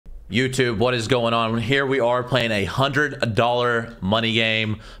YouTube, what is going on? Here we are playing a $100 money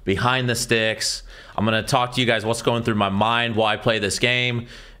game, behind the sticks. I'm gonna talk to you guys what's going through my mind while I play this game.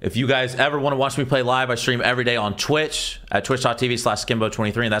 If you guys ever want to watch me play live, I stream every day on Twitch at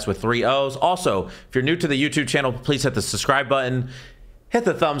twitch.tv/skimbo23, and that's with 3 O's. Also, if you're new to the YouTube channel, please hit the subscribe button, hit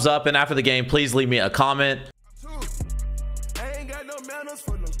the thumbs up, and after the game, please leave me a comment. I ain't got no manners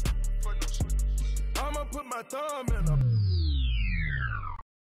for no. I'ma put my thumb in them.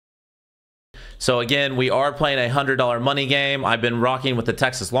 So again, we are playing a $100 money game. I've been rocking with the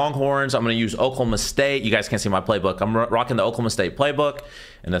Texas Longhorns. I'm going to use Oklahoma State. You guys can't see my playbook. I'm rocking the Oklahoma State playbook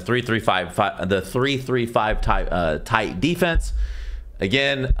and the 3-3-5 type tight defense.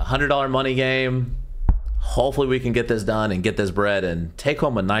 Again, $100 money game. Hopefully we can get this done and get this bread and take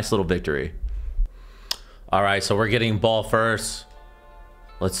home a nice little victory. All right, so we're getting ball first.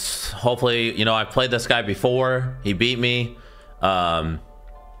 Let's hopefully, you know, I've played this guy before. He beat me.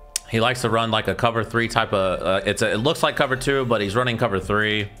 He likes to run like a cover 3 type of, it looks like cover 2, but he's running cover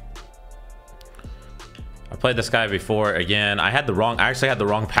 3. I played this guy before. Again, I actually had the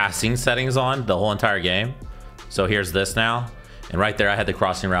wrong passing settings on the whole entire game. So here's this now. And right there, I had the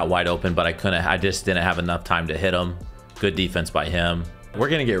crossing route wide open, but I just didn't have enough time to hit him. Good defense by him. We're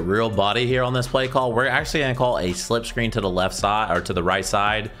gonna get real body here on this play call. We're actually gonna call a slip screen to the left side, or to the right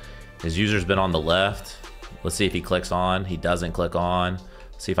side. His user's been on the left. Let's see if he clicks on. He doesn't click on.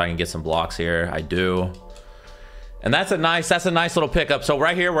 See if I can get some blocks here. I do. And that's a nice little pickup. So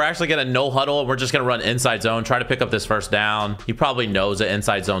right here, we're actually gonna no huddle. We're just gonna run inside zone, try to pick up this first down. He probably knows that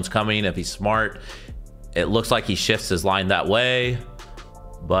inside zone's coming if he's smart. It looks like he shifts his line that way,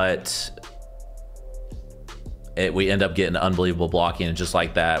 but we end up getting unbelievable blocking, and just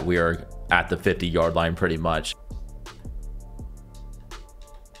like that, we are at the 50-yard line pretty much.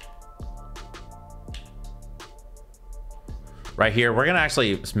 Right here, we're gonna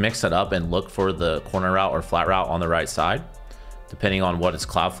actually mix it up and look for the corner route or flat route on the right side, depending on what its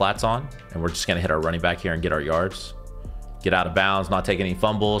cloud flats on. And we're just gonna hit our running back here and get our yards, get out of bounds, not take any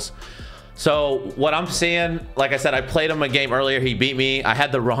fumbles. So what I'm seeing, like I said, I played him a game earlier. He beat me. I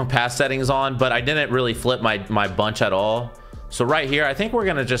had the wrong pass settings on, but I didn't really flip my bunch at all. So right here, I think we're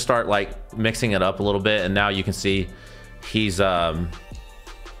gonna just start like mixing it up a little bit. And now you can see he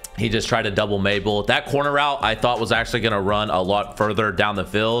just tried to double Mabel. That corner route I thought was actually gonna run a lot further down the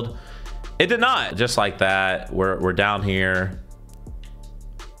field. It did not. Just like that, we're down here.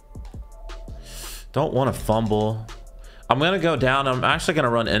 Don't want to fumble. I'm gonna go down. I'm actually gonna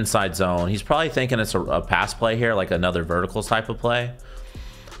run inside zone. He's probably thinking it's a pass play here, like another verticals type of play,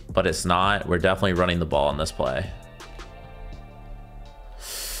 but it's not. We're definitely running the ball in this play.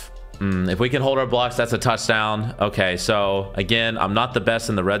 If we can hold our blocks, that's a touchdown. Okay, so again, I'm not the best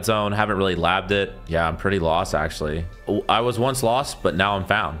in the red zone. Haven't really labbed it. Yeah, I'm pretty lost actually. I was once lost, but now I'm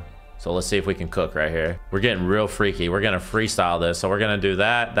found. So let's see if we can cook right here. We're getting real freaky. We're gonna freestyle this. So we're gonna do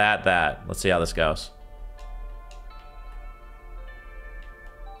that. Let's see how this goes.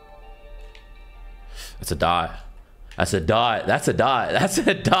 That's a dot. That's a dot. That's a dot. That's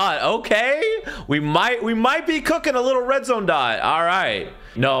a dot. Okay, we might be cooking a little red zone dot. All right.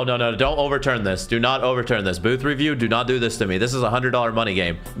 No, don't overturn this. Do not overturn this. Booth review, do not do this to me. This is a $100 money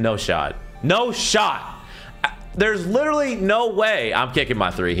game. No shot. No shot. There's literally no way I'm kicking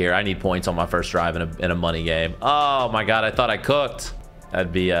my 3 here. I need points on my first drive in a money game. Oh my god, I thought I cooked.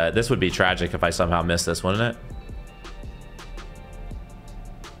 That'd be this would be tragic if I somehow missed this, wouldn't it?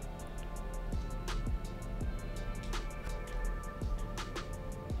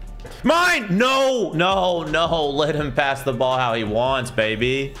 Mine! No, let him pass the ball how he wants,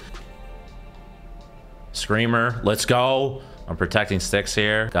 baby. Screamer, let's go. I'm protecting sticks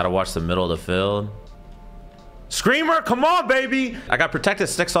here. Gotta watch the middle of the field. Screamer, come on, baby. I got protected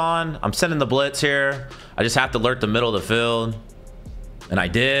sticks on. I'm sending the blitz here. I just have to alert the middle of the field. And I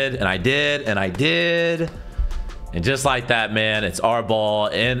did. And just like that, man, it's our ball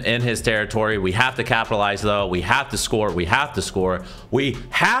in his territory. We have to capitalize, though. We have to score. We have to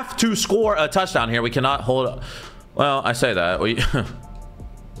score a touchdown here. We cannot hold up. Well, I say that. We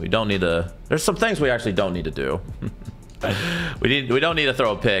don't need to. There's some things we actually don't need to do. we don't need to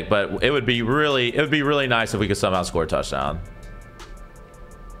throw a pick, but it would be really nice if we could somehow score a touchdown.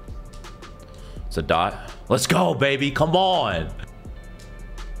 It's a dot. Let's go, baby. Come on.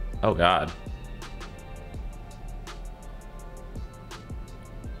 Oh, God.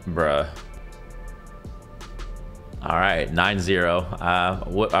 Bruh. All right, 9-0.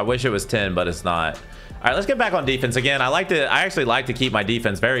 I wish it was 10, but it's not. All right, let's get back on defense again. I actually like to keep my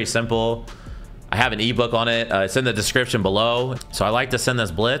defense very simple. I have an ebook on it. It's in the description below. So I like to send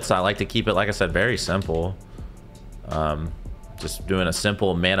this blitz. I like to keep it, like I said, very simple. Just doing a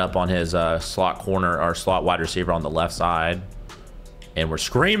simple man up on his slot corner or slot wide receiver on the left side. And we're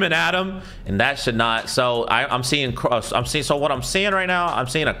screaming at him, and that should not. So I'm seeing. So what I'm seeing right now, I'm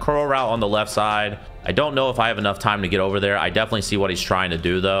seeing a curl route on the left side. I don't know if I have enough time to get over there. I definitely see what he's trying to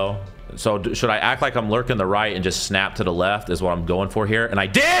do though. So should I act like I'm lurking the right and just snap to the left is what I'm going for here? And I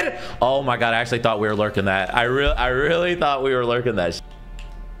did. Oh my god, I actually thought we were lurking that. I really thought we were lurking that.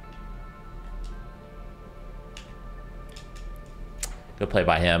 Good play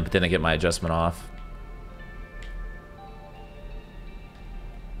by him, but didn't get my adjustment off.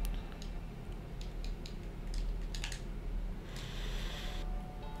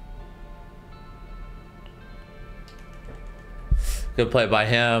 Good play by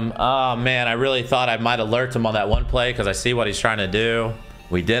him. Oh man, I really thought I might alert him on that one play because I see what he's trying to do.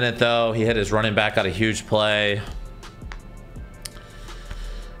 We didn't though. He hit his running back out a huge play.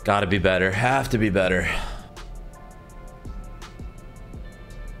 Gotta be better. Have to be better.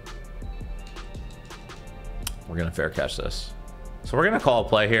 We're gonna fair catch this. So we're gonna call a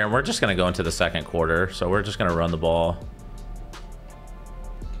play here and we're just gonna go into the second quarter. So we're just gonna run the ball.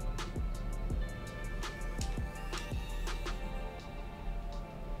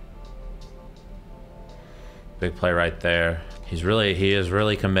 Big play right there. He is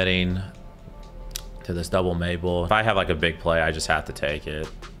really committing to this double Mabel. If I have like a big play, I just have to take it.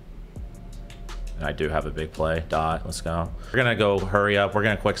 And I do have a big play. Dot, let's go. We're gonna go hurry up. We're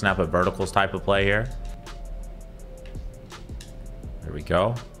gonna quick snap a verticals type of play here. There we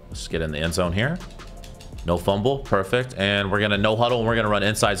go. Let's get in the end zone here. No fumble, perfect. And we're gonna no huddle and we're gonna run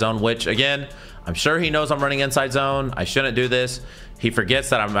inside zone, which again, I'm sure he knows I'm running inside zone. I shouldn't do this. He forgets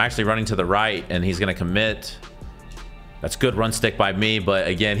that I'm actually running to the right and he's gonna commit. That's good run stick by me, but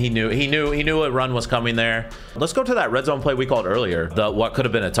again, he knew a run was coming there. Let's go to that red zone play we called earlier, what could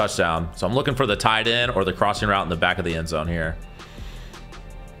have been a touchdown. So I'm looking for the tight end or the crossing route in the back of the end zone here.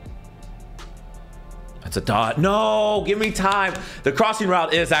 That's a dot. No, give me time. The crossing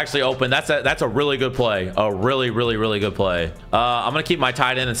route is actually open. That's a really good play. A really good play. I'm gonna keep my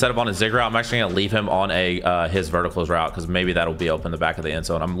tight end instead of on a zig route. I'm actually gonna leave him on a his verticals route because maybe that'll be open the back of the end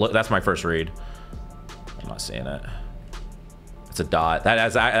zone. That's my first read. I'm not seeing it. It's a dot.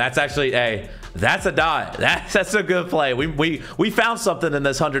 That's actually that's a dot. That's a good play. We found something in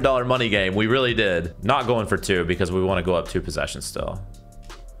this $100 money game. We really did. Not going for 2 because we want to go up 2 possessions still.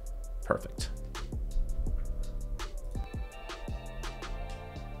 Perfect.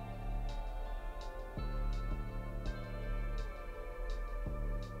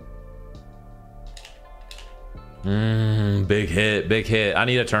 Big hit. I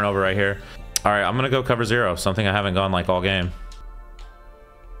need a turnover right here. All right, I'm gonna go cover 0. Something I haven't gone like all game.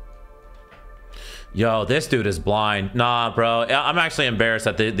 Yo, this dude is blind. Nah, bro. I'm actually embarrassed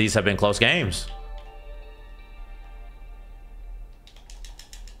that these have been close games.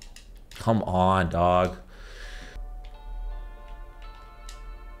 Come on, dog.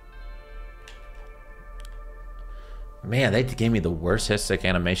 Man, they gave me the worst hit stick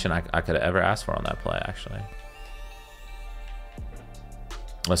animation I could have ever asked for on that play, actually.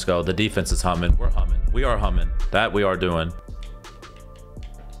 Let's go. The defense is humming. We're humming. We are humming. That we are doing.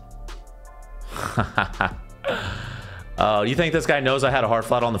 Oh, you think this guy knows I had a hard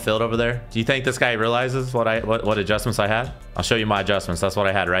flat on the field over there? Do you think this guy realizes what adjustments I had? I'll show you my adjustments. That's what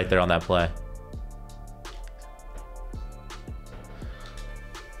I had right there on that play.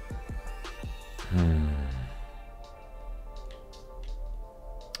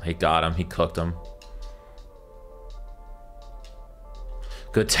 He got him. He cooked him.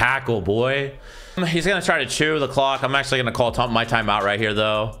 Good tackle, boy. He's going to try to chew the clock. I'm actually going to call my timeout right here,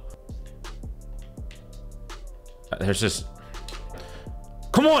 though. There's just...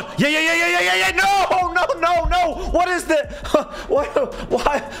 Come on. Yeah. No. What is the...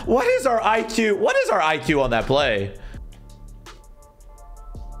 What is our IQ? What is our IQ on that play?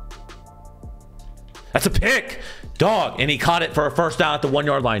 That's a pick. Dog, and he caught it for a first down at the 1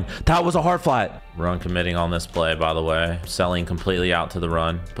 yard line. That was a hard flat. Run committing on this play, by the way. Selling completely out to the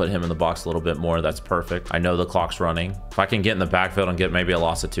run. Put him in the box a little bit more. That's perfect. I know the clock's running. If I can get in the backfield and get maybe a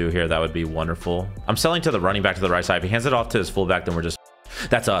loss of 2 here, that would be wonderful. I'm selling to the running back to the right side. If he hands it off to his fullback, then we're just...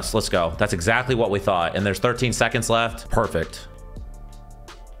 That's us. Let's go. That's exactly what we thought. And there's 13 seconds left. Perfect.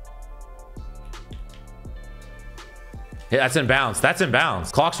 Yeah, that's in bounds. That's in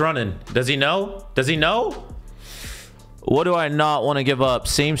bounds. Clock's running. Does he know? Does he know? What do I not want to give up?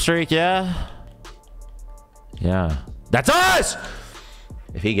 Seam streak, yeah? Yeah. That's us!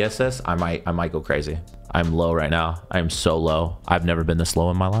 If he gets this, I might go crazy. I'm low right now. I am so low. I've never been this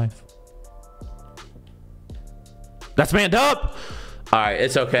low in my life. That's manned up! All right,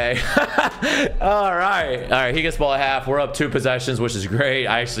 it's okay. All right, he gets ball at half. We're up 2 possessions, which is great.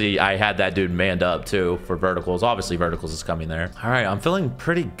 I had that dude manned up too for verticals. Obviously verticals is coming there. All right, I'm feeling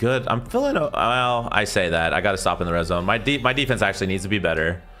pretty good. I'm feeling, well, I say that I got to stop in the red zone. My defense actually needs to be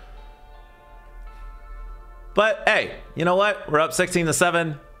better. But hey, you know what? We're up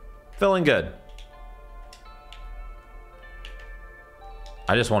 16-7. Feeling good.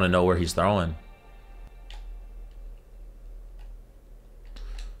 I just want to know where he's throwing.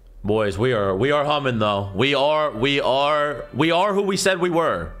 Boys, we are humming though. We are who we said we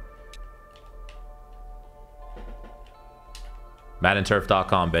were.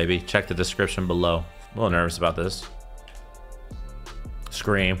 MaddenTurf.com, baby. Check the description below. A little nervous about this.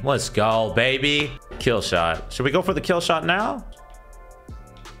 Scream. Let's go, baby. Kill shot. Should we go for the kill shot now?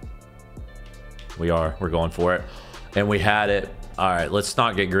 We're going for it. And we had it. All right, let's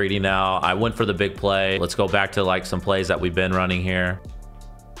not get greedy now. I went for the big play. Let's go back to like some plays that we've been running here.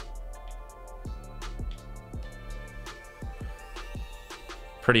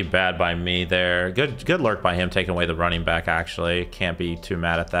 Pretty bad by me there. Good lurk by him taking away the running back, actually. Can't be too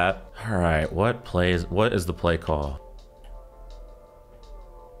mad at that. All right, what is the play call?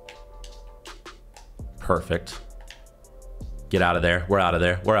 Perfect. Get out of there. We're out of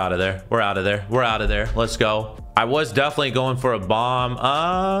there. We're out of there. We're out of there. We're out of there. Let's go. I was definitely going for a bomb.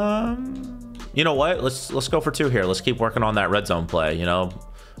 You know what? Let's go for 2 here. Let's keep working on that red zone play. You know,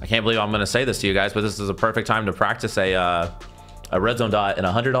 I can't believe I'm going to say this to you guys, but this is a perfect time to practice a red zone dot in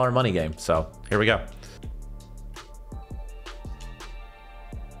a $100 money game. So here we go.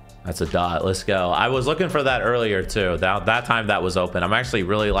 That's a dot. Let's go. I was looking for that earlier too. That time that was open. I'm actually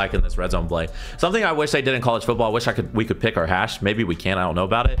really liking this red zone play. Something I wish they did in college football. I wish we could pick our hash. Maybe we can. I don't know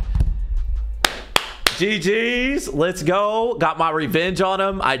about it. GG's. Let's go. Got my revenge on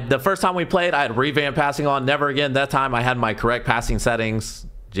him. The first time we played, I had revamp passing on. Never again. That time I had my correct passing settings.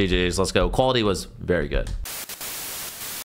 GG's. Let's go. Quality was very good.